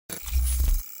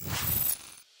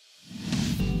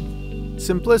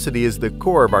Simplicity is the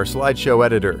core of our slideshow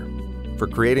editor. For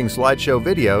creating slideshow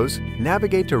videos,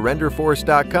 navigate to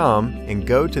renderforest.com and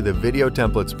go to the Video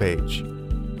Templates page.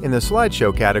 In the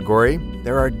slideshow category,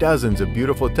 there are dozens of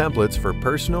beautiful templates for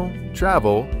personal,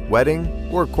 travel, wedding,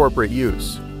 or corporate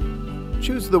use.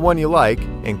 Choose the one you like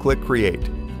and click Create.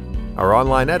 Our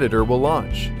online editor will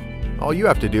launch. All you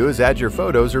have to do is add your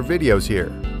photos or videos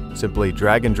here. Simply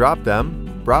drag and drop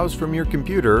them, browse from your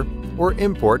computer, or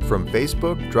import from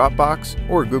Facebook, Dropbox,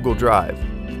 or Google Drive.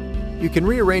 You can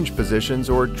rearrange positions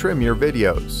or trim your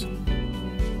videos.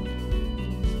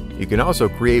 You can also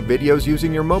create videos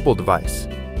using your mobile device.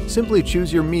 Simply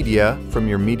choose your media from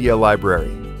your media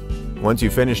library. Once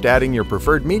you've finished adding your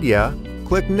preferred media,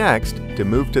 click Next to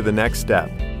move to the next step.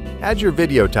 Add your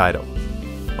video title.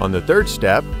 On the third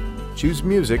step, choose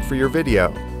music for your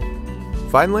video.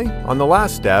 Finally, on the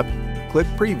last step, click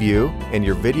Preview and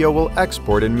your video will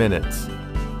export in minutes.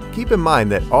 Keep in mind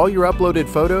that all your uploaded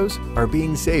photos are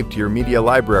being saved to your media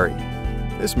library.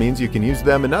 This means you can use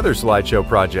them in other slideshow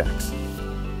projects.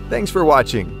 Thanks for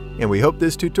watching, and we hope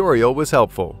this tutorial was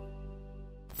helpful.